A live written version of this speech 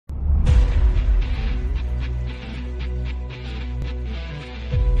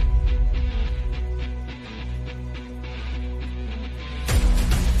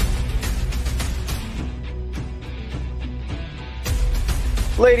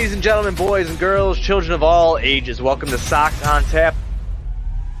Ladies and gentlemen, boys and girls, children of all ages, welcome to Sox on Tap.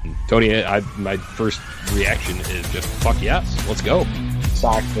 Tony, my first reaction is just fuck yes, let's go.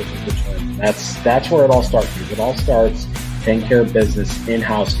 Sox versus the Twins. That's where it all starts. It all starts taking care of business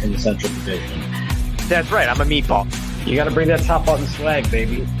in-house in the Central Division. That's right, I'm a meatball. You got to bring that top button swag,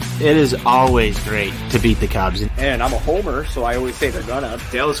 baby. It is always great to beat the Cubs. And I'm a homer, so I always say they're gonna.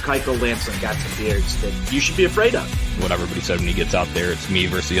 Dallas Keuchel Lamson got some beards that you should be afraid of. What everybody said when he gets out there, it's me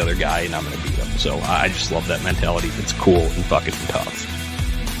versus the other guy, and I'm going to beat him. So I just love that mentality. It's cool and fucking tough.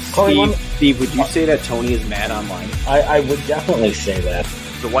 Steve, would you say that Tony is mad online? I would definitely say that.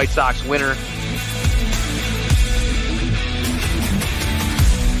 The White Sox winner.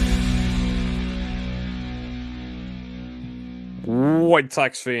 White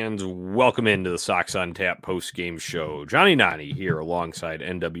Sox fans, welcome into the Sox on Tap post-game show. Johnny Nani here alongside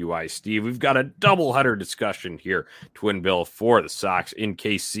NWI Steve. We've got a doubleheader discussion here, Twin Bill for the Sox in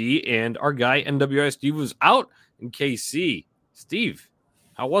KC, and our guy NWI Steve was out in KC. Steve,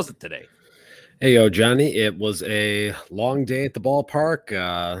 how was it today? Hey, yo, Johnny. It was a long day at the ballpark,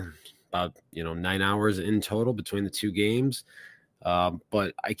 about 9 hours in total between the two games.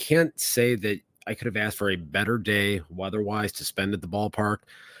 But I can't say that I could have asked for a better day weather-wise to spend at the ballpark.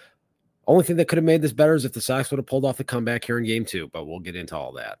 Only thing that could have made this better is if the Sox would have pulled off the comeback here in Game 2, but we'll get into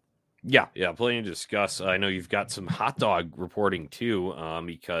all that. Yeah, plenty to discuss. I know you've got some hot dog reporting too,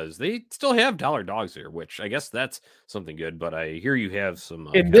 because they still have dollar dogs there, which I guess that's something good. But I hear you have some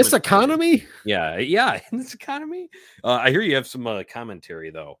in this economy. Yeah, in this economy. I hear you have some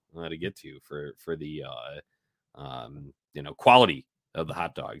commentary though to get to for the quality of the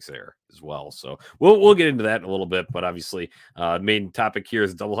hot dogs there as well. So we'll get into that in a little bit, but obviously main topic here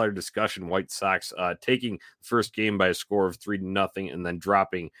is doubleheader discussion. White Sox taking the first game by a score of 3-0 and then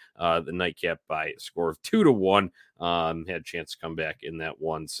dropping the nightcap by a score of 2-1. Had a chance to come back in that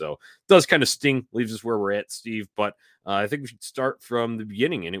one. So it does kind of sting, leaves us where we're at, Steve, but I think we should start from the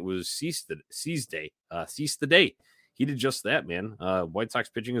beginning, and it was Cease the day. He did just that, man. White Sox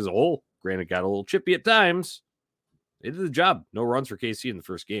pitching as a whole, granted, got a little chippy at times. They did the job. No runs for KC in the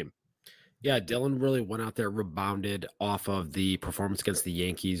first game. Yeah, Dylan really went out there, rebounded off of the performance against the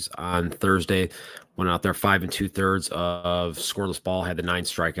Yankees on Thursday. Went out there 5 2/3 of scoreless ball, had the 9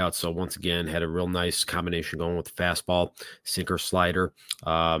 strikeouts. So once again, had a real nice combination going with the fastball, sinker, slider.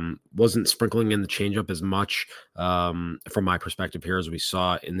 Wasn't sprinkling in the changeup as much from my perspective here as we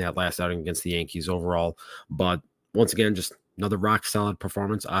saw in that last outing against the Yankees overall. But once again, just another rock solid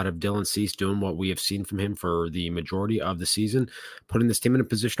performance out of Dylan Cease, doing what we have seen from him for the majority of the season, putting this team in a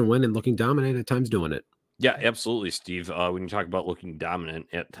position to win and looking dominant at times doing it. Yeah, absolutely, Steve. When you talk about looking dominant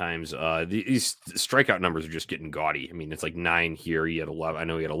at times, these strikeout numbers are just getting gaudy. I mean, it's like 9 here. He had 11. I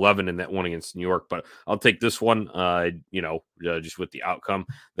know he had 11 in that one against New York, but I'll take this one, just with the outcome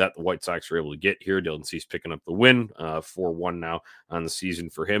that the White Sox were able to get here. Dylan Cease picking up the win, 4-1 now on the season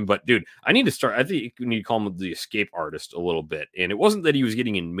for him. But, dude, I need to start. I think you need to call him the escape artist a little bit. And it wasn't that he was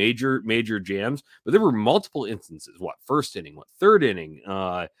getting in major jams, but there were multiple instances. First inning, third inning,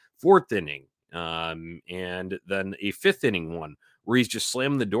 fourth inning. And then a fifth inning one where he's just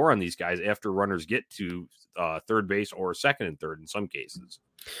slamming the door on these guys after runners get to third base or second and third in some cases.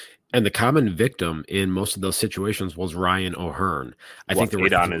 And the common victim in most of those situations was Ryan O'Hearn. I think there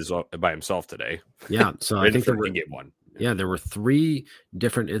were by himself today. Yeah, so I think there were one. Yeah, there were 3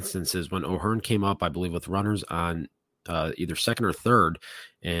 different instances when O'Hearn came up, I believe, with runners on either second or third,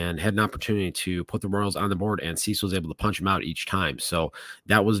 and had an opportunity to put the Royals on the board, and Cease was able to punch him out each time. So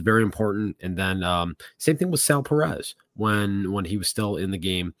that was very important. And then same thing with Sal Perez when he was still in the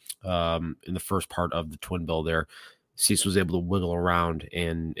game in the first part of the Twin Bill there. Cease was able to wiggle around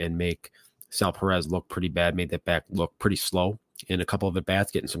and make Sal Perez look pretty bad, made that back look pretty slow in a couple of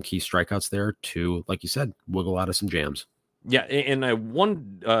at-bats, getting some key strikeouts there to, like you said, wiggle out of some jams. Yeah, and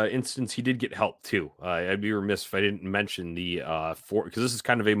one instance he did get help too. I'd be remiss if I didn't mention the because this is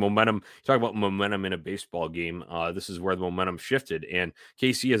kind of a momentum. Talk about momentum in a baseball game. This is where the momentum shifted, and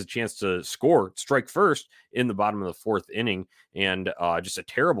KC has a chance to strike first in the bottom of the fourth inning, and just a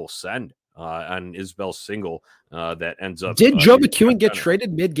terrible send on Isbell's single that ends up. Did Joe McEwen get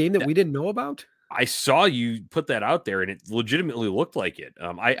traded mid-game that we didn't know about? I saw you put that out there, and it legitimately looked like it.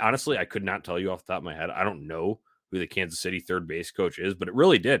 I could not tell you off the top of my head. I don't know who the Kansas City third base coach is, but it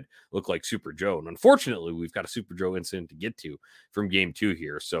really did look like Super Joe. And unfortunately, we've got a Super Joe incident to get to from game 2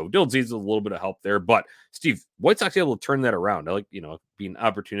 here. So Dylan needs a little bit of help there. But Steve, White Sox able to turn that around. I like, being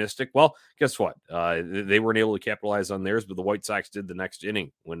opportunistic. Well, guess what? They weren't able to capitalize on theirs, but the White Sox did the next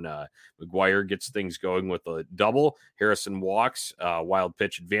inning when McGuire gets things going with a double. Harrison walks, wild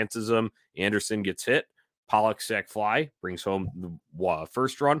pitch advances him. Anderson gets hit. Pollock sack fly, brings home the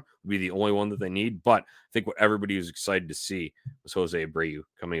first run, would be the only one that they need. But I think what everybody was excited to see was Jose Abreu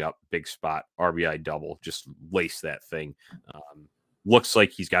coming up, big spot, RBI double, just lace that thing. Looks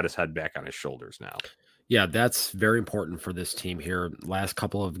like he's got his head back on his shoulders now. Yeah, that's very important for this team here. Last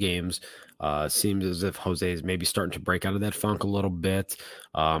couple of games, seems as if Jose is maybe starting to break out of that funk a little bit.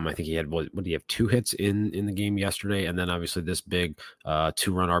 I think he had, what did he have, 2 hits in the game yesterday? And then obviously this big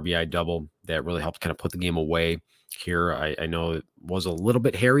 2-run RBI double that really helped kind of put the game away here. I know it was a little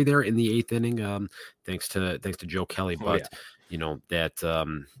bit hairy there in the 8th inning, thanks to Joe Kelly, but you know, that's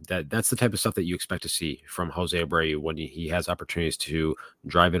the type of stuff that you expect to see from Jose Abreu when he has opportunities to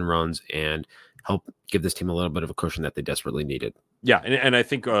drive in runs and help give this team a little bit of a cushion that they desperately needed. Yeah, and I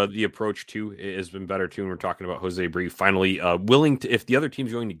think the approach, too, has been better, too, when we're talking about Jose Abreu finally willing to, if the other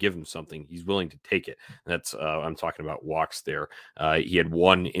team's going to give him something, he's willing to take it. That's, I'm talking about walks there. He had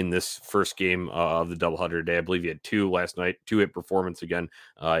 1 in this first game of the doubleheader today. I believe he had 2 last night, 2-hit performance again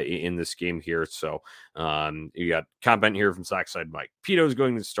in this game here. So you got comment here from Sockside Mike. Pito's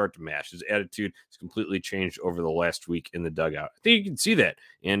going to start to mash. His attitude has completely changed over the last week in the dugout. I think you can see that.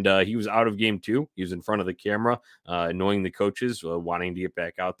 And he was out of game 2. He was in front of the camera, annoying the coaches, wanting to get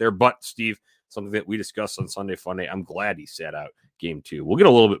back out there. But Steve, something that we discussed on Sunday Funday, I'm glad he sat out game 2. We'll get a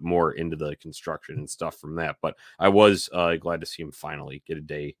little bit more into the construction and stuff from that, but I was glad to see him finally get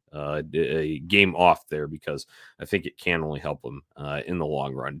a game off there, because I think it can only help him in the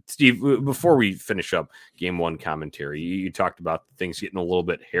long run. Steve, before we finish up game 1 commentary, you talked about things getting a little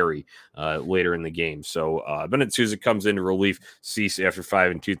bit hairy later in the game. So Bennett Sousa comes into relief, Cease after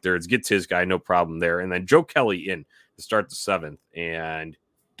 5 2/3, gets his guy, no problem there. And then Joe Kelly in to start the 7th, and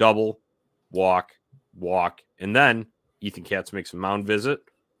double, walk, and then Ethan Katz makes a mound visit.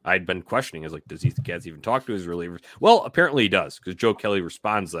 I'd been questioning, I was like, does Ethan Katz even talk to his relievers? Well, apparently he does, because Joe Kelly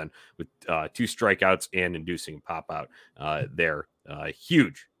responds then with 2 strikeouts and inducing a pop out there.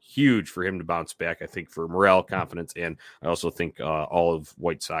 Huge for him to bounce back, I think, for morale, confidence, and I also think all of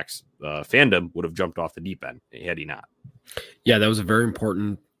White Sox fandom would have jumped off the deep end had he not. Yeah, that was a very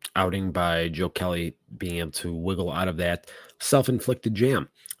important outing by Joe Kelly, being able to wiggle out of that self-inflicted jam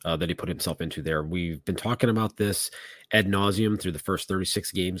that he put himself into there. We've been talking about this ad nauseum through the first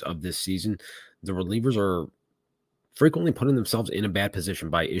 36 games of this season. The relievers are frequently putting themselves in a bad position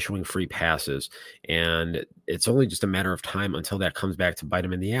by issuing free passes, and it's only just a matter of time until that comes back to bite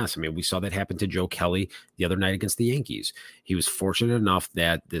him in the ass. I mean, we saw that happen to Joe Kelly the other night against the Yankees. He was fortunate enough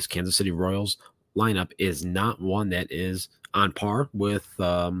that this Kansas City Royals lineup is not one that is on par with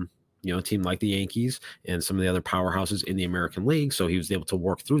a team like the Yankees and some of the other powerhouses in the American League. So he was able to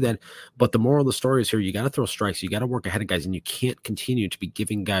work through that. But the moral of the story is here, you got to throw strikes, you got to work ahead of guys, and you can't continue to be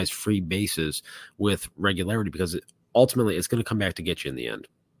giving guys free bases with regularity, because ultimately it's going to come back to get you in the end.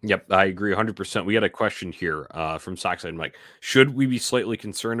 Yep, I agree 100%. We got a question here from Sockside Mike. Should we be slightly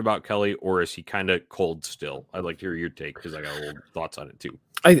concerned about Kelly, or is he kind of cold still? I'd like to hear your take, because I got a little thoughts on it too.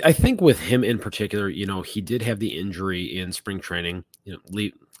 I think with him in particular, he did have the injury in spring training.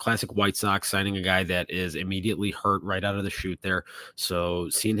 Classic White Sox, signing a guy that is immediately hurt right out of the chute there. So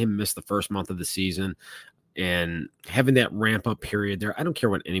seeing him miss the first month of the season and having that ramp up period there, I don't care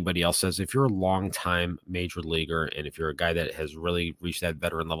what anybody else says. If you're a long-time major leaguer and if you're a guy that has really reached that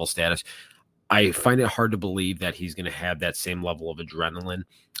veteran level status, I find it hard to believe that he's going to have that same level of adrenaline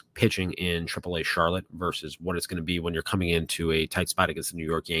pitching in AAA Charlotte versus what it's going to be when you're coming into a tight spot against the New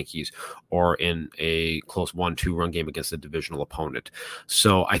York Yankees or in a close 1-2 run game against a divisional opponent.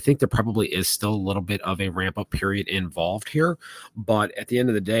 So I think there probably is still a little bit of a ramp-up period involved here, but at the end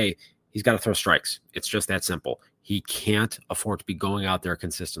of the day, he's got to throw strikes. It's just that simple. He can't afford to be going out there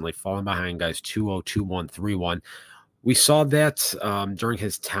consistently, falling behind guys 2-0, 2-1, 3-1. We saw that during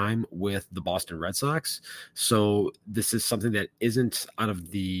his time with the Boston Red Sox. So this is something that isn't out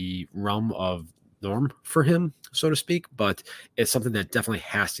of the realm of norm for him, so to speak, but it's something that definitely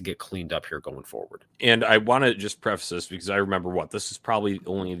has to get cleaned up here going forward. And I want to just preface this because I remember this is probably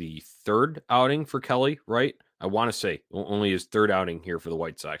only the 3rd outing for Kelly, right? I want to say only his 3rd outing here for the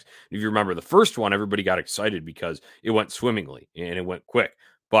White Sox. If you remember the first one, everybody got excited because it went swimmingly and it went quick.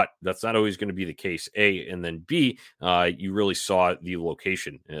 But that's not always going to be the case, A. And then B, you really saw the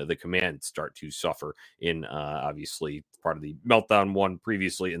location, the command start to suffer in, obviously, part of the meltdown one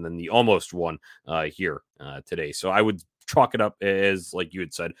previously, and then the almost one here today. So I would chalk it up as, like you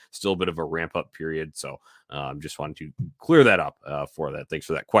had said, still a bit of a ramp-up period. So just wanted to clear that up for that. Thanks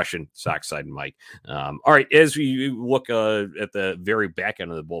for that question, Sockside and Mike. All right, as we look at the very back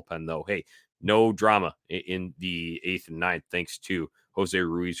end of the bullpen, though, hey, no drama in the 8th and 9th, thanks to Jose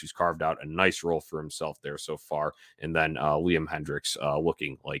Ruiz, who's carved out a nice role for himself there so far. And then Liam Hendriks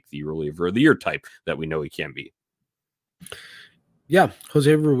looking like the reliever of the year type that we know he can be. Yeah,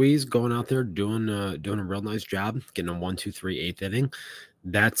 Jose Ruiz going out there doing a real nice job, getting a 1, 2, 3, 8th inning.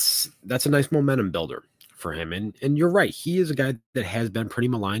 That's a nice momentum builder for him. And you're right, he is a guy that has been pretty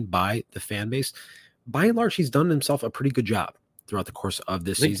maligned by the fan base. By and large, he's done himself a pretty good job throughout the course of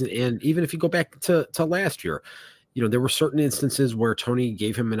this season. And even if you go back to last year, there were certain instances where Tony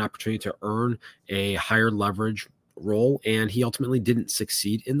gave him an opportunity to earn a higher leverage role, and he ultimately didn't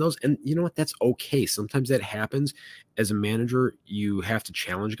succeed in those. And you know what? That's okay. Sometimes that happens. As a manager, you have to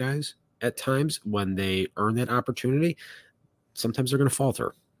challenge guys at times when they earn that opportunity. Sometimes they're going to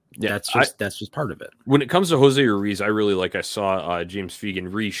falter. Yeah, that's just part of it. When it comes to Jose Ruiz, I really I saw James Fegan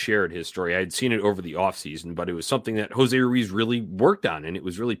reshared his story. I had seen it over the offseason, but it was something that Jose Ruiz really worked on, and it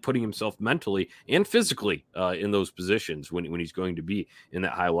was really putting himself mentally and physically in those positions when he's going to be in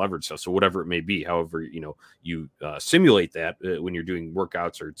that high leverage stuff. So whatever it may be, however, you simulate that when you're doing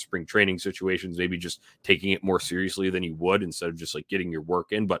workouts or spring training situations, maybe just taking it more seriously than you would instead of just like getting your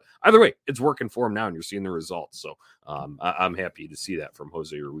work in. But either way, it's working for him now, and you're seeing the results. So I'm happy to see that from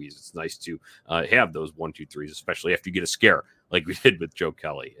Jose Ruiz. It's nice to have those 1, 2, 3s, especially after you get a scare like we did with Joe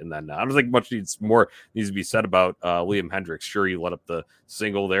Kelly. And then I don't think much needs to be said about Liam Hendriks. Sure, he let up the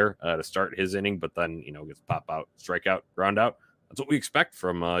single there to start his inning, but then gets pop out, strikeout, ground out. That's what we expect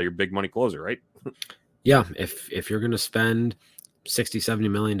from your big money closer, right? Yeah, if you're going to spend $60-70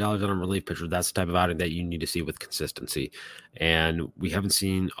 million on a relief pitcher, that's the type of outing that you need to see with consistency. And we haven't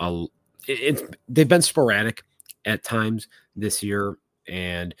seen they've been sporadic at times this year.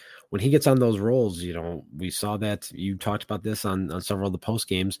 And when he gets on those rolls, we saw that. You talked about this on several of the post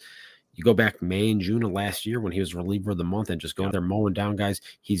games. You go back May and June of last year when he was reliever of the month and just going there mowing down guys.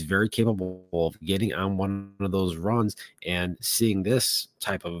 He's very capable of getting on one of those runs and seeing this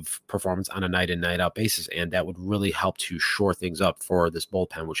type of performance on a night in, night out basis. And that would really help to shore things up for this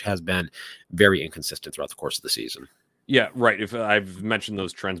bullpen, which has been very inconsistent throughout the course of the season. Yeah, right. If I've mentioned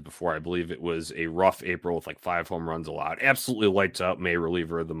those trends before, I believe it was a rough April with like 5 home runs allowed. Absolutely lights out May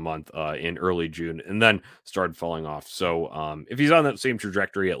reliever of the month in early June, and then started falling off. So if he's on that same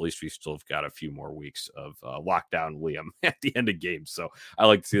trajectory, at least we still have got a few more weeks of lockdown Liam at the end of games. So I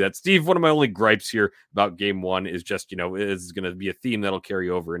like to see that. Steve, one of my only gripes here about game 1 is just, is going to be a theme that'll carry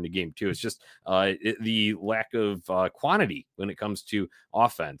over into game 2. It's just the lack of quantity when it comes to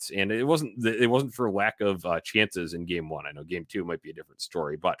offense. And it wasn't for lack of chances in game 1. I know game 2 might be a different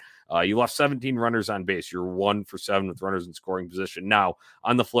story, but you left 17 runners on base. You're 1 for 7 with runners in scoring position. Now,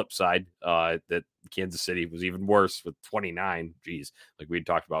 on the flip side, that Kansas City was even worse with 29. Geez, like we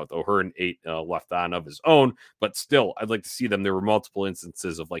talked about with O'Hearn, 8 left on of his own. But still, I'd like to see them. There were multiple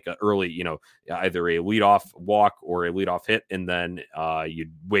instances of like an early, either a leadoff walk or a leadoff hit, and then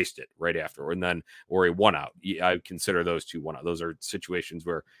you'd waste it right after, or a 1 out. I consider those 2 1 out. Those are situations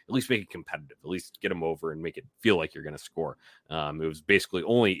where at least make it competitive, at least get them over and make it feel like you're going to score. It was basically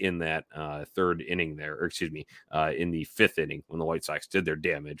only in that 3rd inning there, or excuse me, in the 5th inning when the White Sox did their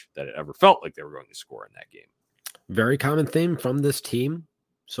damage that it ever felt like they were going to score in that game. Very common theme from this team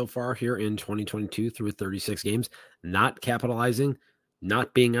so far here in 2022 through 36 games, not capitalizing,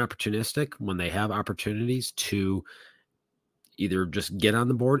 not being opportunistic when they have opportunities to either just get on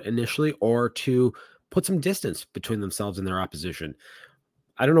the board initially or to put some distance between themselves and their opposition.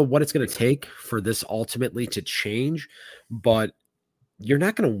 I don't know what it's going to take for this ultimately to change, but you're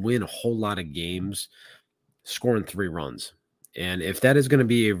not going to win a whole lot of games scoring 3 runs. And if that is going to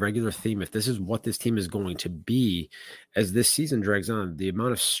be a regular theme, if this is what this team is going to be as this season drags on, the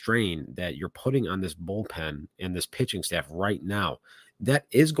amount of strain that you're putting on this bullpen and this pitching staff right now, that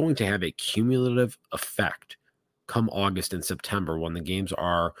is going to have a cumulative effect come August and September when the games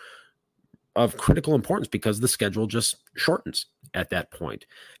are of critical importance because the schedule just shortens at that point.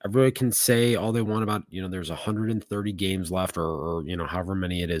 Everybody can say all they want about, there's 130 games left or however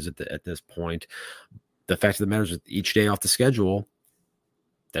many it is at this point. The fact of the matter is with each day off the schedule,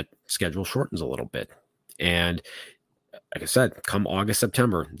 that schedule shortens a little bit. And like I said, come August,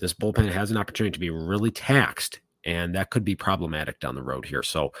 September, this bullpen has an opportunity to be really taxed, and that could be problematic down the road here.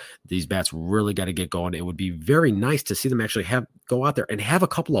 So these bats really got to get going. It would be very nice to see them actually go out there and have a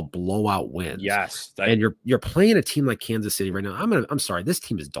couple of blowout wins. Yes. And you're playing a team like Kansas City right now. I'm sorry, this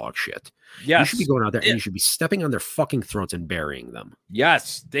team is dog shit. Yes. You should be going out there and you should be stepping on their fucking throats and burying them.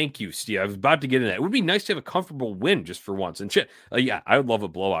 Yes. Thank you, Steve. I was about to get in that. It would be nice to have a comfortable win just for once. And shit, yeah, I would love a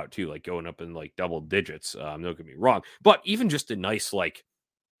blowout too, like going up in like double digits. Don't get me wrong. But even just a nice,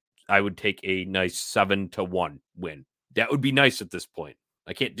 I would take a nice 7-1 win. That would be nice at this point.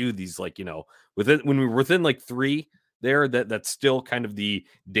 I can't do these when we're within 3, there that's still kind of the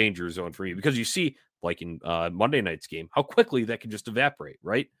danger zone for me, because you see, like in Monday night's game, how quickly that can just evaporate,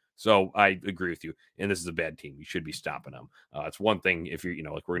 right? So I agree with you. And this is a bad team. You should be stopping them. It's one thing if you're,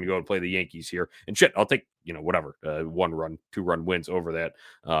 like we're going to go and play the Yankees here and shit, I'll take, whatever, 1-run, 2-run wins over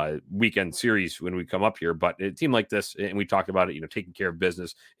that weekend series when we come up here. But a team like this, and we talked about it, taking care of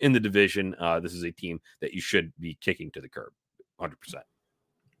business in the division. This is a team that you should be kicking to the curb 100%.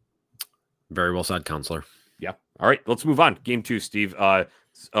 Very well said, counselor. Yeah. All right. Let's move on. Game 2, Steve.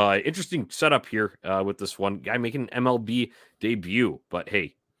 Interesting setup here with this one guy making an MLB debut. But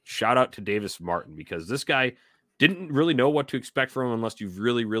hey, shout out to Davis Martin, because this guy didn't really know what to expect from him unless you've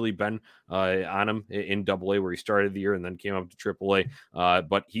really, really been on him in AA, where he started the year and then came up to AAA.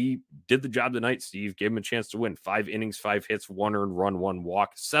 But he did the job tonight, Steve. Gave him a chance to win. 5 innings, 5 hits, 1 earned run, 1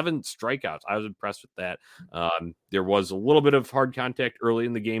 walk, 7 strikeouts. I was impressed with that. There was a little bit of hard contact early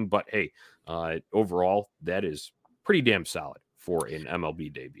in the game, but hey, overall, that is pretty damn solid for an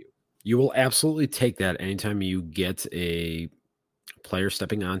MLB debut. You will absolutely take that anytime you get a player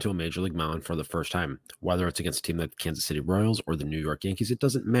stepping onto a major league mound for the first time, whether it's against a team like the Kansas City Royals or the New York Yankees. It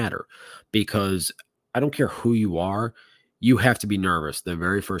doesn't matter, because I don't care who you are, you have to be nervous the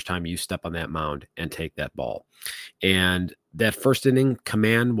very first time you step on that mound and take that ball. And that first inning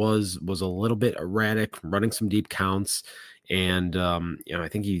command was a little bit erratic, running some deep counts. And, I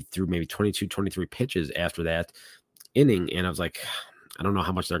think he threw maybe 22, 23 pitches after that inning. And I was like, I don't know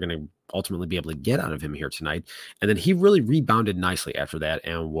how much they're going to ultimately be able to get out of him here tonight. And then he really rebounded nicely after that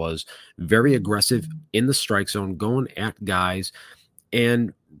and was very aggressive in the strike zone, going at guys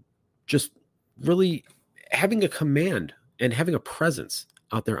and just really having a command and having a presence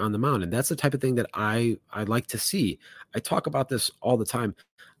out there on the mound. And that's the type of thing that I like to see. I talk about this all the time.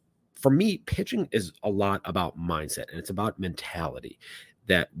 For me, pitching is a lot about mindset, and it's about mentality,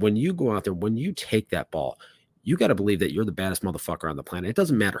 that when you go out there, when you take that ball, you got to believe that you're the baddest motherfucker on the planet. It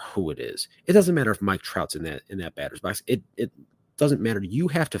doesn't matter who it is. It doesn't matter if Mike Trout's in that batter's box. It doesn't matter. You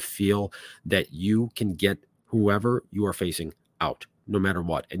have to feel that you can get whoever you are facing out, no matter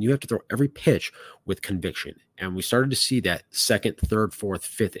what. And you have to throw every pitch with conviction. And we started to see that second, third, fourth,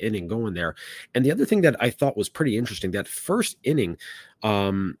 fifth inning going there. And the other thing that I thought was pretty interesting, that first inning,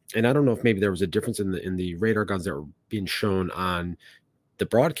 and I don't know if maybe there was a difference in the radar guns that were being shown on the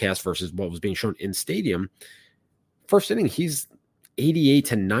broadcast versus what was being shown in stadium. First inning, he's 88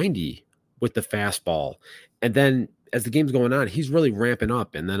 to 90 with the fastball. And then as the game's going on, he's really ramping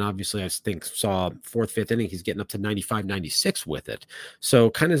up. And then obviously I think saw fourth, fifth inning, he's getting up to 95, 96 with it.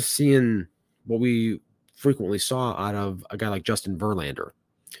 So kind of seeing what we frequently saw out of a guy like Justin Verlander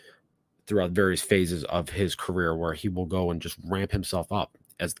throughout various phases of his career, where he will go and just ramp himself up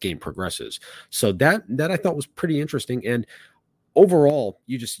as the game progresses. So that I thought was pretty interesting. And overall,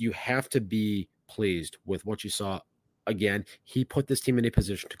 you have to be pleased with what you saw. Again, he put this team in a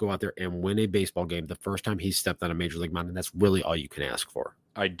position to go out there and win a baseball game the first time he stepped on a major league mound, and that's really all you can ask for.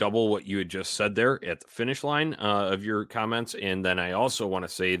 I double what you had just said there at the finish line of your comments, and then I also want to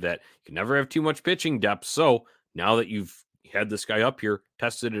say that you can never have too much pitching depth. So now that you've had this guy up here,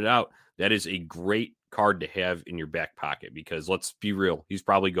 tested it out, that is a great card to have in your back pocket, because let's be real, he's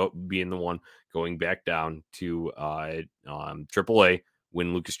probably being the one going back down to AAA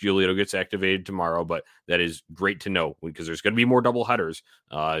when Lucas Giolito gets activated tomorrow. But that is great to know, because there's going to be more double headers.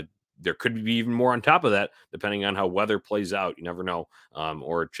 There could be even more on top of that, depending on how weather plays out. You never know.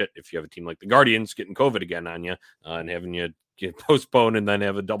 Or if you have a team like the Guardians getting COVID again on you and having you get postponed and then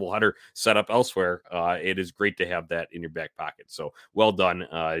have a doubleheader set up elsewhere, it is great to have that in your back pocket. So well done.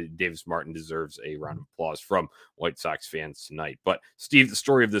 Davis Martin deserves a round of applause from White Sox fans tonight. But Steve, the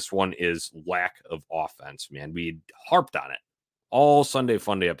story of this one is lack of offense, man. We harped on it all Sunday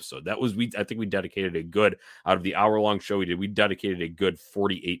Funday episode. I think we dedicated a good, out of the hour-long show we dedicated a good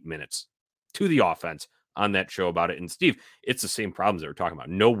 48 minutes to the offense on that show about it. And Steve, it's the same problems that we're talking about.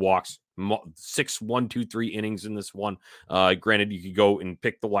 No walks, 6 1, 2, 3 innings in this one. Granted, you could go and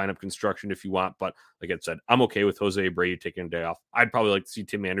pick the lineup construction if you want, but like I said, I'm okay with Jose Abreu taking a day off. I'd probably like to see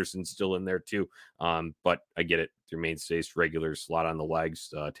Tim Anderson still in there too. But I get it. Their mainstays, regulars, a lot on the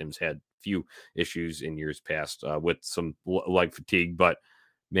legs. Tim's had few issues in years past with some leg fatigue, but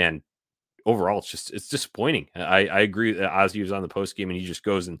man, overall it's disappointing. I agree that Ozzie was on the post game and he just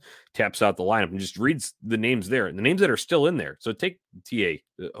goes and taps out the lineup and just reads the names there and the names that are still in there. So take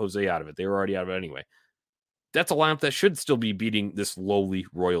Jose out of it. They were already out of it anyway. That's a lineup that should still be beating this lowly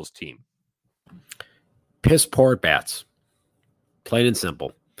Royals team. Piss poor at bats, plain and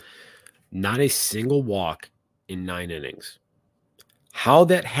simple. Not a single walk in 9 innings. How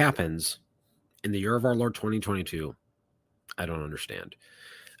that happens in the year of our Lord 2022, I don't understand.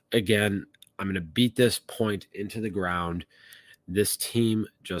 Again, I'm going to beat this point into the ground. This team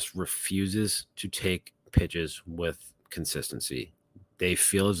just refuses to take pitches with consistency. They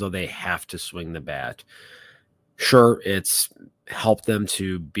feel as though they have to swing the bat. Sure, it's helped them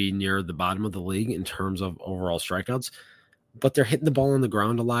to be near the bottom of the league in terms of overall strikeouts, but they're hitting the ball on the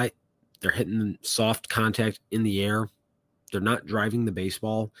ground a lot. They're hitting soft contact in the air. They're not driving the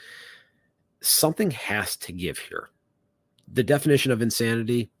baseball. Something has to give here. The definition of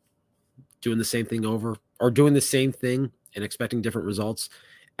insanity, doing the same thing over or doing the same thing and expecting different results.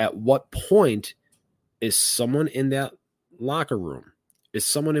 At what point is someone in that locker room, is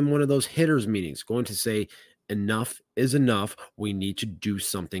someone in one of those hitters meetings going to say, enough is enough. We need to do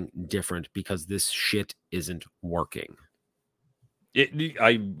something different because this shit isn't working.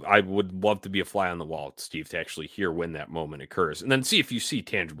 I would love to be a fly on the wall, Steve, to actually hear when that moment occurs, and then see if you see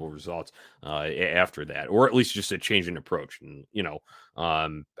tangible results after that, or at least just a change in approach. And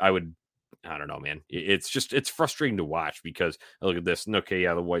I don't know, man. It's frustrating to watch because I look at this. And okay,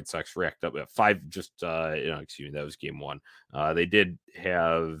 yeah, the White Sox racked up at 5. Excuse me, that was game 1. They did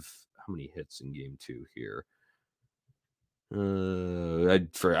have how many hits in game 2 here?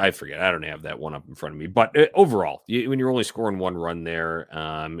 I forget. I don't have that one up in front of me. But overall, when you're only scoring 1 run there,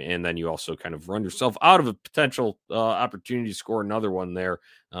 and then you also kind of run yourself out of a potential opportunity to score another one there,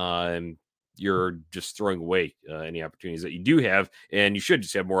 you're just throwing away any opportunities that you do have, and you should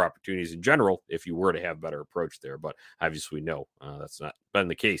just have more opportunities in general if you were to have better approach there. But obviously, no, that's not been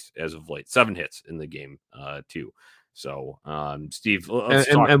the case as of late. 7 hits in the game, 2. So, Steve, let's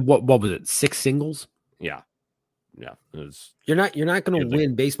talk. And what was it? 6 singles? Yeah. You're not going to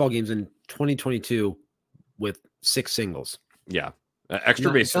win baseball games in 2022 with 6 singles. Yeah,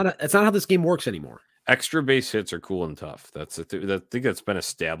 extra base. It's not how this game works anymore. Extra base hits are cool and tough. I think that's been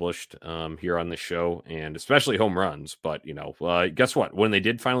established here on the show, and especially home runs. But guess what? When they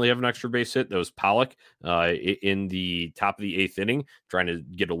did finally have an extra base hit, that was Pollock in the top of the 8th inning, trying to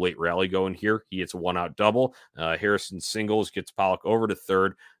get a late rally going here. He hits a 1-out double. Harrison singles, gets Pollock over to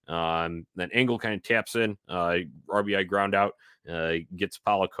third. Then Engel kind of taps in, RBI ground out, gets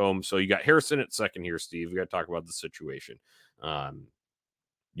Pollock home. So you got Harrison at second here, Steve. We got to talk about the situation.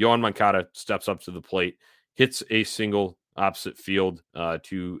 Yoan Moncada steps up to the plate, hits a single opposite field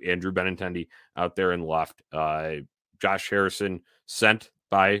to Andrew Benintendi out there in left. Josh Harrison sent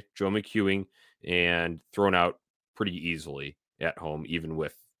by Joe McEwing and thrown out pretty easily at home, even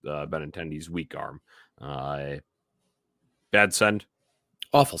with Benintendi's weak arm. Bad send.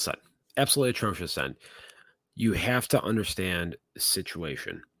 Awful send. Absolutely atrocious send. You have to understand the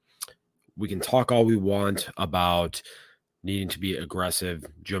situation. We can talk all we want about needing to be aggressive,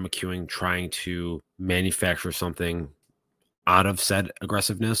 Joe McEwing trying to manufacture something out of said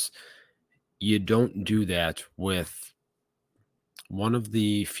aggressiveness. You don't do that with one of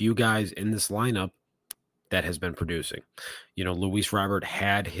the few guys in this lineup that has been producing. Luis Robert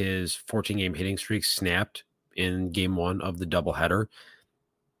had his 14-game hitting streak snapped in game 1 of the doubleheader.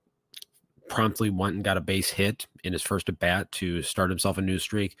 Promptly went and got a base hit in his first at bat to start himself a new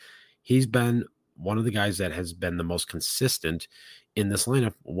streak. He's been one of the guys that has been the most consistent in this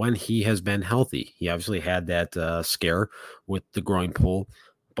lineup when he has been healthy. He obviously had that scare with the growing pull,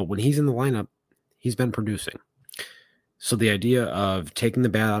 but when he's in the lineup, he's been producing. So the idea of taking the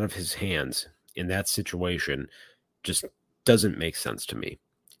bat out of his hands in that situation just doesn't make sense to me.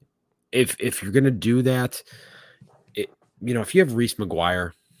 If you're going to do that, if you have Reese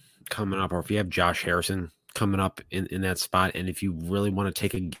McGuire coming up, or if you have Josh Harrison coming up in that spot, and if you really want to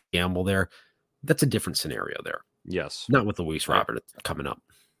take a gamble there, that's a different scenario there. Yes. Not with Luis Robert coming up.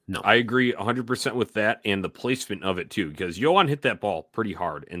 No. I agree 100% with that, and the placement of it too, because Yoan hit that ball pretty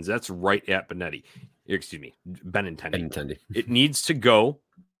hard, and that's right at Benintendi. It needs to go.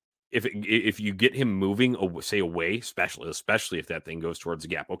 If you get him moving, say away, especially if that thing goes towards the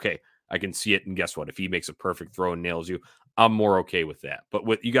gap. Okay, I can see it, and guess what? If he makes a perfect throw and nails you, I'm more okay with that. But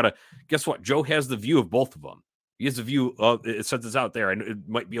guess what? Joe has the view of both of them. He has a view of it, since it's out there, and it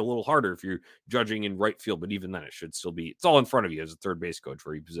might be a little harder if you're judging in right field, but even then it should still be, it's all in front of you as a third base coach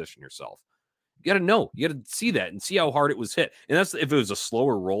where you position yourself. You got to know, you got to see that and see how hard it was hit. And that's, if it was a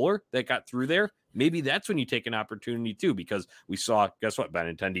slower roller that got through there, maybe that's when you take an opportunity too, because we saw, guess what,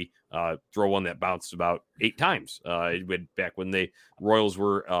 Benintendi throw one that bounced about 8 times back when the Royals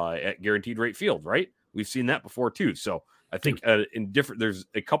were at guaranteed rate field, right? We've seen that before too. So I think there's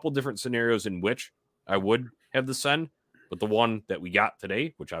a couple different scenarios in which I would have the send, but the one that we got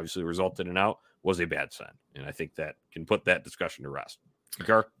today, which obviously resulted in out, was a bad send. And I think that can put that discussion to rest.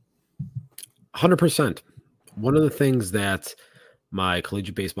 Gar? 100%. One of the things that my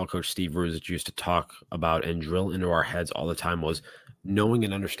collegiate baseball coach, Steve Ruzich, used to talk about and drill into our heads all the time was knowing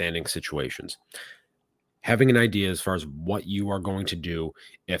and understanding situations, having an idea as far as what you are going to do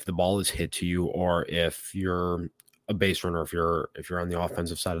if the ball is hit to you, or if you're a base runner, if you're on the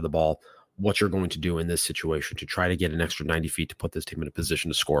offensive side of the ball, what you're going to do in this situation to try to get an extra 90 feet to put this team in a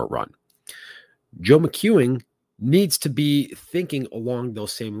position to score a run. Joe McEwing needs to be thinking along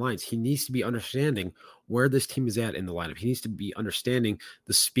those same lines. He needs to be understanding where this team is at in the lineup. He needs to be understanding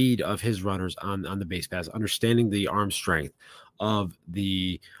the speed of his runners on the base pass, understanding the arm strength of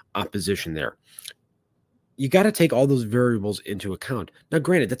the opposition there. You got to take all those variables into account. Now,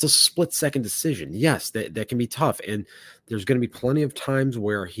 granted, that's a split-second decision. Yes, that can be tough, and there's going to be plenty of times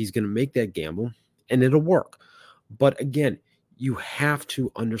where he's going to make that gamble, and it'll work. But again, you have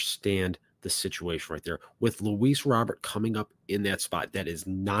to understand the situation right there. With Luis Robert coming up in that spot, that is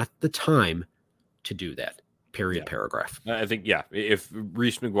not the time to do that. Period. Paragraph. I think, if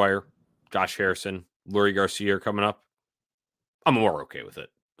Reese McGuire, Josh Harrison, Lurie Garcia are coming up, I'm more okay with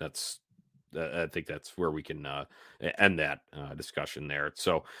it. I think that's where we can end that discussion there.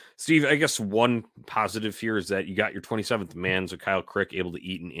 So, Steve, I guess one positive here is that you got your 27th man, so Kyle Crick able to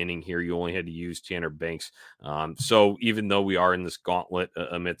eat an inning here. You only had to use Tanner Banks. So even though we are in this gauntlet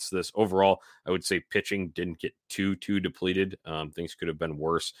amidst this, overall, I would say pitching didn't get too depleted. Things could have been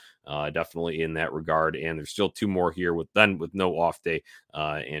worse, definitely in that regard. And there's still two more here with no off day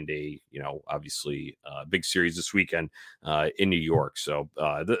and a, obviously big series this weekend in New York. So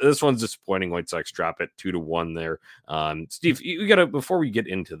this one's disappointing. White Sox drop it 2-1 there. Steve, you got to, before we get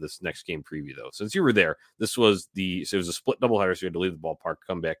into this next game preview though, since you were there, it was a split doubleheader, so you had to leave the ballpark,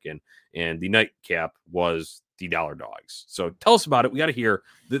 come back in, and the nightcap was the Dollar Dogs. So tell us about it. We got to hear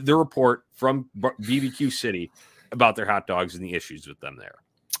the report from BBQ City about their hot dogs and the issues with them there.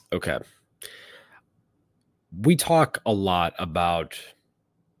 Okay. We talk a lot about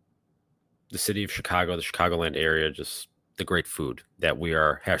the city of Chicago, the Chicagoland area, just the great food that we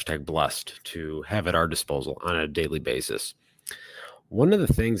are #blessed to have at our disposal on a daily basis. One of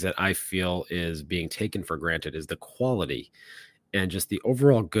the things that I feel is being taken for granted is the quality and just the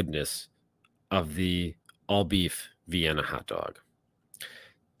overall goodness of the all beef Vienna hot dog.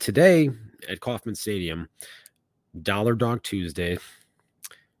 Today at Kauffman Stadium, Dollar Dog Tuesday,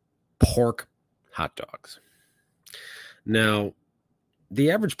 pork hot dogs. Now,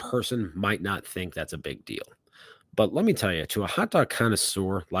 the average person might not think that's a big deal. But let me tell you, to a hot dog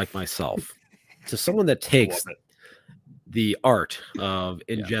connoisseur like myself, to someone that takes the art of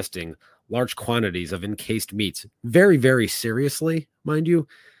ingesting large quantities of encased meats very, very seriously, mind you,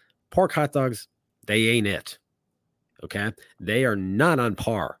 pork hot dogs, they ain't it. Okay? They are not on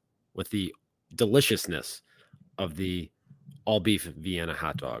par with the deliciousness of the all beef Vienna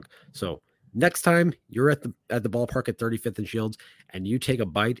hot dog. So next time you're at the ballpark at 35th and Shields and you take a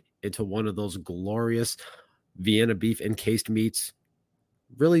bite into one of those glorious Vienna beef encased meats,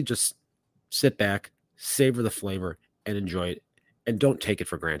 really just sit back, savor the flavor, and enjoy it. And don't take it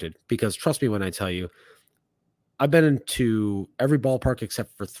for granted, because trust me when I tell you, I've been into every ballpark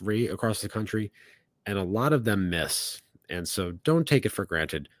except for 3 across the country, and a lot of them miss. And so don't take it for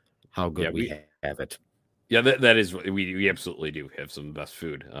granted how good we have it. Yeah, that is, we absolutely do have some of the best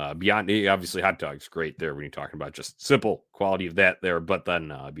food. Beyond, obviously, hot dogs, great there when you're talking about just simple quality of that there, but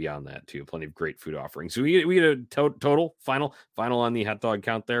then beyond that too, plenty of great food offerings. So we get a total final on the hot dog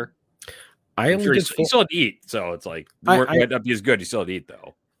count there. I only did you still had to eat, so it's like might not be as good. You still had to eat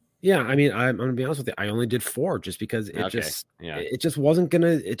though. Yeah, I mean, I'm gonna be honest with you. I only did 4 just because it just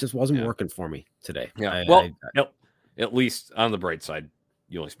wasn't working for me today. Yeah, at least on the bright side,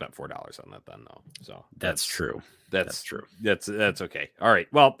 you only spent $4 on that then, though. So that's true. That's true. That's okay. All right.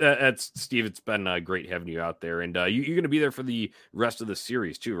 Well, that's Steve. It's been great having you out there, and you're going to be there for the rest of the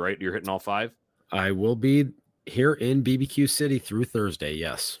series too, right? You're hitting all 5. I will be here in BBQ City through Thursday.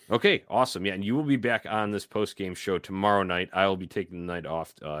 Yes. Okay. Awesome. Yeah, and you will be back on this post-game show tomorrow night. I will be taking the night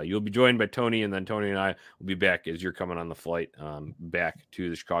off. You'll be joined by Tony, and then Tony and I will be back as you're coming on the flight back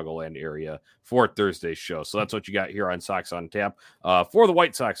to the Chicagoland area for Thursday's show. So that's what you got here on Sox on Tap for the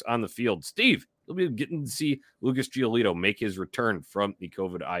White Sox on the field. Steve, you'll be getting to see Lucas Giolito make his return from the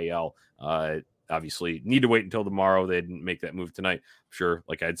COVID IL. Obviously, need to wait until tomorrow. They didn't make that move tonight. Sure,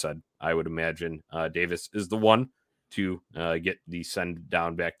 like I said, I would imagine Davis is the one to get the send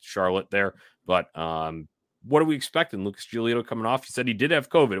down back to Charlotte there. But what are we expecting? Lucas Giolito coming off. He said he did have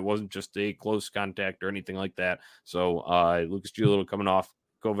COVID. It wasn't just a close contact or anything like that. So Lucas Giolito coming off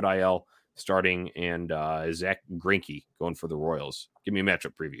COVID IL starting, and Zach Greinke going for the Royals. Give me a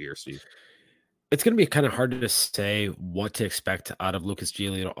matchup preview here, Steve. It's going to be kind of hard to say what to expect out of Lucas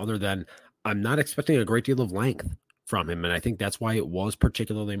Giolito, other than I'm not expecting a great deal of length from him. And I think that's why it was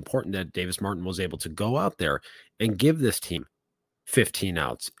particularly important that Davis Martin was able to go out there and give this team 15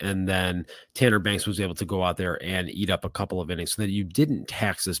 outs. And then Tanner Banks was able to go out there and eat up a couple of innings so that you didn't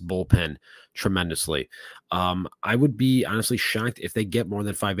tax this bullpen tremendously. I would be honestly shocked if they get more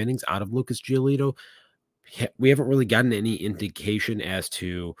than 5 innings out of Lucas Giolito. We haven't really gotten any indication as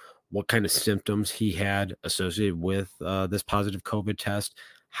to what kind of symptoms he had associated with this positive COVID test,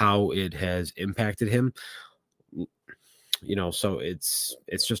 how it has impacted him. So it's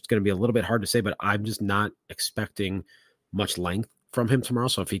just going to be a little bit hard to say, but I'm just not expecting much length from him tomorrow.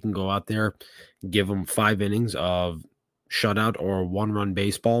 So if he can go out there, give him 5 innings of shutout or 1-run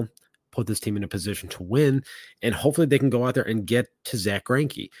baseball, put this team in a position to win, and hopefully they can go out there and get to Zach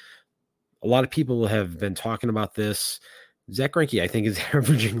Greinke. A lot of people have been talking about this. Zach Greinke, I think, is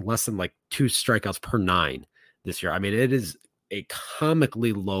averaging less than 2 strikeouts per 9 this year. I mean, it is a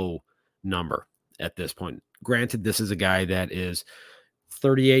comically low number at this point. Granted, this is a guy that is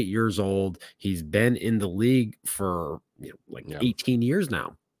 38 years old. He's been in the league for 18 years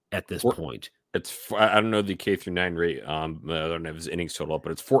now at this point. I don't know the K through 9 rate. I don't have his innings total up,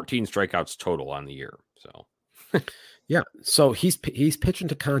 but it's 14 strikeouts total on the year. So yeah, so he's pitching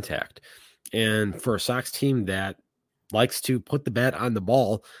to contact. And for a Sox team that likes to put the bat on the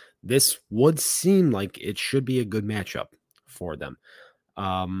ball, this would seem like it should be a good matchup for them.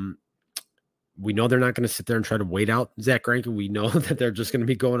 We know they're not going to sit there and try to wait out Zach Greinke. We know that they're just going to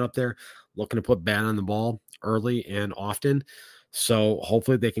be going up there looking to put bat on the ball early and often. So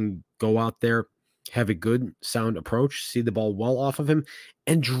hopefully they can go out there, have a good sound approach, see the ball well off of him,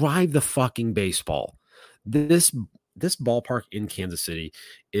 and drive the fucking baseball. This ballpark in Kansas City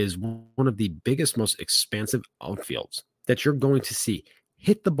is one of the biggest, most expansive outfields that you're going to see.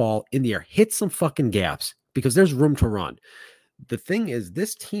 Hit the ball in the air, hit some fucking gaps because there's room to run. The thing is,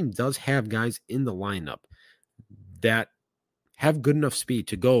 this team does have guys in the lineup that have good enough speed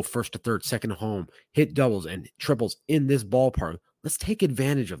to go first to third, second to home, hit doubles and triples in this ballpark. Let's take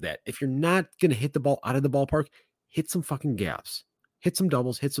advantage of that. If you're not going to hit the ball out of the ballpark, hit some fucking gaps, hit some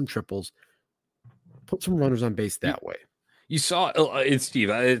doubles, hit some triples, put some runners on base that way. You saw it, Steve.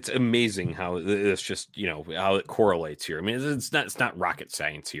 It's amazing how it's just, how it correlates here. I mean, it's not rocket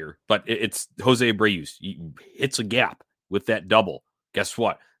science here, but it's Jose Abreu. He hits a gap with that double. Guess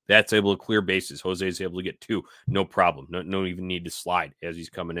what? That's able to clear bases. Jose is able to get 2. No problem. No even need to slide as he's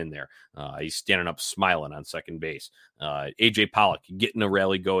coming in there. He's standing up smiling on second base. AJ Pollock getting a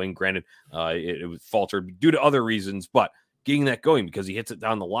rally going. Granted, it was faltered due to other reasons, but getting that going because he hits it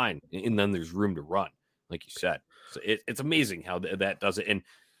down the line and then there's room to run, like you said. So it's amazing how that does it. And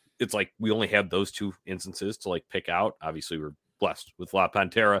it's like we only have those 2 instances to pick out. Obviously, we're blessed with La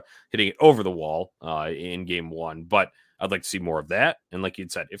Pantera hitting it over the wall in game 1, but I'd like to see more of that. And like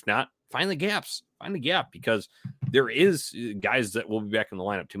you'd said, if not, find the gaps. Find the gap because there is guys that will be back in the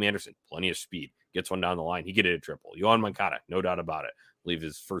lineup. Tim Anderson, plenty of speed. Gets one down the line. He get it a triple. Yohan Moncada, no doubt about it. I believe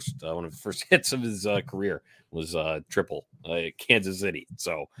his first one of the first hits of his career was triple Kansas City.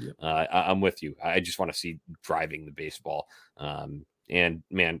 So I'm with you. I just want to see driving the baseball. And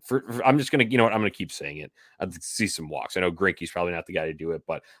man, I'm just going to, I'm going to keep saying it. I'd see some walks. I know Greinke's probably not the guy to do it,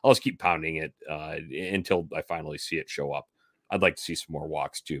 but I'll just keep pounding it until I finally see it show up. I'd like to see some more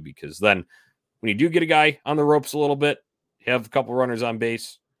walks too, because then when you do get a guy on the ropes a little bit, have a couple runners on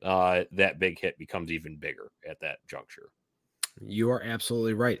base, that big hit becomes even bigger at that juncture. You are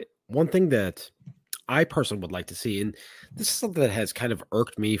absolutely right. One thing that I personally would like to see, and this is something that has kind of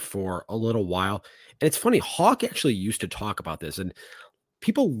irked me for a little while. And it's funny, Hawk actually used to talk about this, and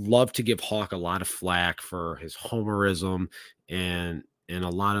people love to give Hawk a lot of flack for his homerism and a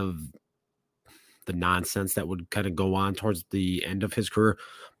lot of the nonsense that would kind of go on towards the end of his career.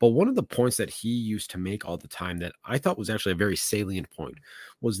 But one of the points that he used to make all the time that I thought was actually a very salient point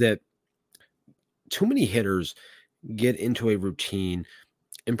was that too many hitters get into a routine,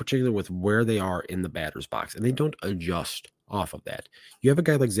 in particular with where they are in the batter's box, and they don't adjust off of that. You have a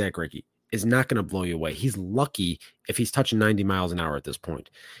guy like Zach Greinke is not going to blow you away. He's lucky if he's touching 90 miles an hour at this point.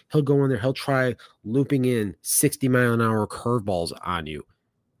 He'll go in there, he'll try looping in 60-mile-an-hour curveballs on you.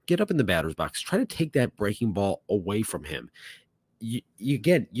 Get up in the batter's box. Try to take that breaking ball away from him. You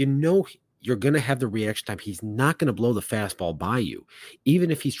know you're going to have the reaction time. He's not going to blow the fastball by you.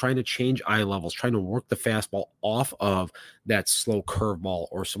 Even if he's trying to change eye levels, trying to work the fastball off of that slow curveball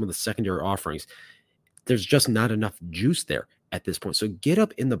or some of the secondary offerings, there's just not enough juice there at this point. So get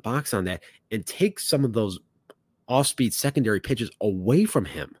up in the box on that and take some of those off-speed secondary pitches away from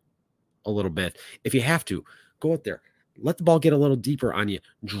him a little bit. If you have to, go out there. Let the ball get a little deeper on you.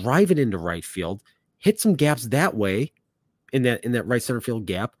 Drive it into right field. Hit some gaps that way in that right center field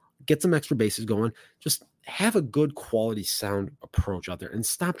gap. Get some extra bases going. Just have a good quality sound approach out there and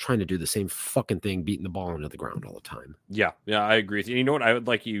stop trying to do the same fucking thing, beating the ball into the ground all the time. Yeah, I agree with you. You know what? I would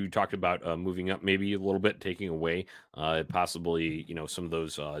like you talked about moving up maybe a little bit, taking away possibly, some of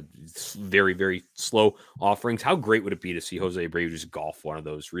those very, very slow offerings. How great would it be to see Jose Abreu just golf one of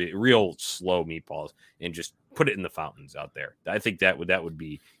those real slow meatballs and just put it in the fountains out there? I think that would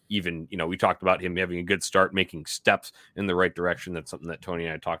be even, we talked about him having a good start, making steps in the right direction. That's something that Tony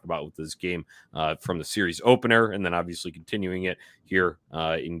and I talked about with this game from the series opener, and then obviously continuing it here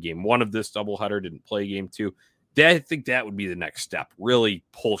in game 1 of this doubleheader. Didn't play game 2. I think that would be the next step. Really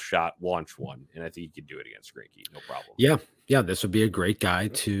pull shot, launch one, and I think you could do it against Greinke, no problem. Yeah, this would be a great guy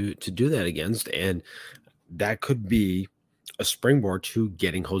to do that against, and that could be a springboard to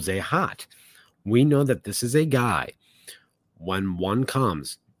getting Jose hot. We know that this is a guy, when one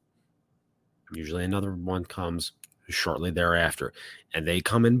comes, usually another one comes shortly thereafter, and they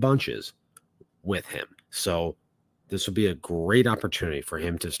come in bunches with him. So this would be a great opportunity for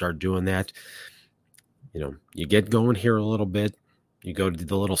him to start doing that. You get going here a little bit. You go to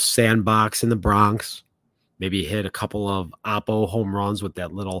the little sandbox in the Bronx, maybe hit a couple of Oppo home runs with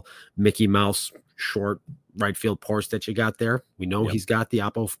that little Mickey Mouse short right field porch that you got there. We know he's got the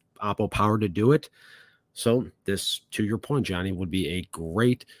Oppo power to do it. So this, to your point, Johnny, would be a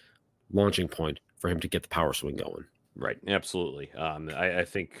great launching point for him to get the power swing going. Right. Absolutely. I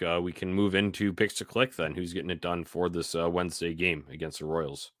think we can move into picks to click then. Who's getting it done for this Wednesday game against the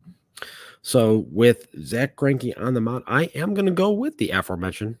Royals? So with Zach Greinke on the mound, I am going to go with the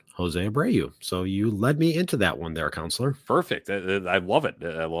aforementioned Jose Abreu. So you led me into that one there, counselor. Perfect. I love it.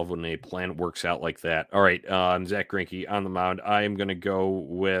 I love when a plan works out like that. All right. Zach Greinke on the mound. I am going to go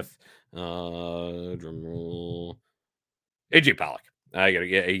with AJ Pollock.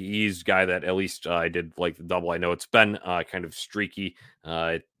 He's a guy that at least I did like the double. I know it's been kind of streaky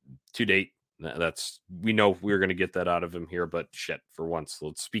to date. We know we're going to get that out of him here, but shit, for once,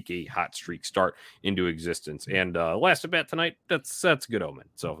 let's speak a hot streak start into existence. And last at bat tonight, that's a good omen.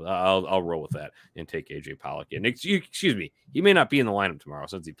 So I'll roll with that and take AJ Pollock in. Excuse me, he may not be in the lineup tomorrow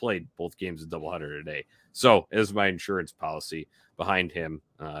since he played both games of doubleheader today. So as my insurance policy behind him,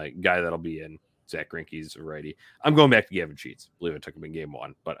 guy that'll be in. Zach Greinke's a righty. I'm going back to Gavin Sheets. I believe I took him in game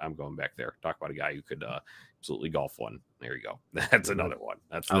 1, but I'm going back there. Talk about a guy who could absolutely golf one. There you go. That's another one.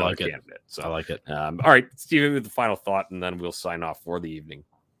 That's another candidate. So I like it. All right, Steve, with the final thought, and then we'll sign off for the evening.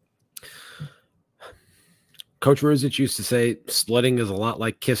 Coach Ruzich used to say splitting is a lot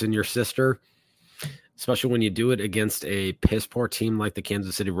like kissing your sister, especially when you do it against a piss poor team like the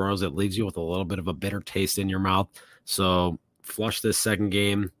Kansas City Royals. It leaves you with a little bit of a bitter taste in your mouth. So flush this second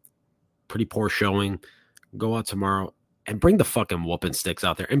game. Pretty poor showing. Go out tomorrow and bring the fucking whooping sticks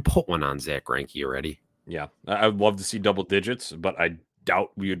out there and put one on Zach Greinke already. Yeah, I would love to see double digits, but I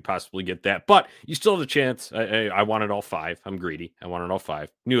doubt we would possibly get that. But you still have a chance. I wanted all 5. I'm greedy. I wanted all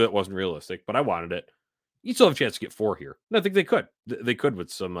 5. Knew that wasn't realistic, but I wanted it. You still have a chance to get 4 here. And I think they could. They could with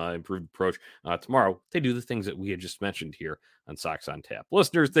some improved approach. Tomorrow, they do the things that we had just mentioned here on Sox on Tap.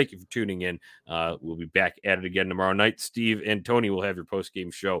 Listeners, thank you for tuning in. We'll be back at it again tomorrow night. Steve and Tony will have your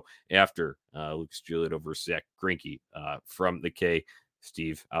post-game show after Lucas Giolito versus Zach Greinke from the K.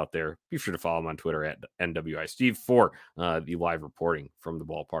 Steve out there. Be sure to follow him on Twitter at NWI Steve for the live reporting from the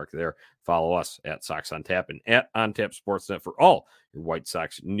ballpark there. Follow us at Sox on Tap and at On Tap Sportsnet for all your White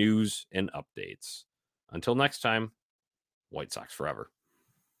Sox news and updates. Until next time, White Sox forever.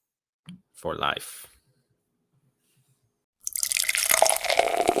 For life.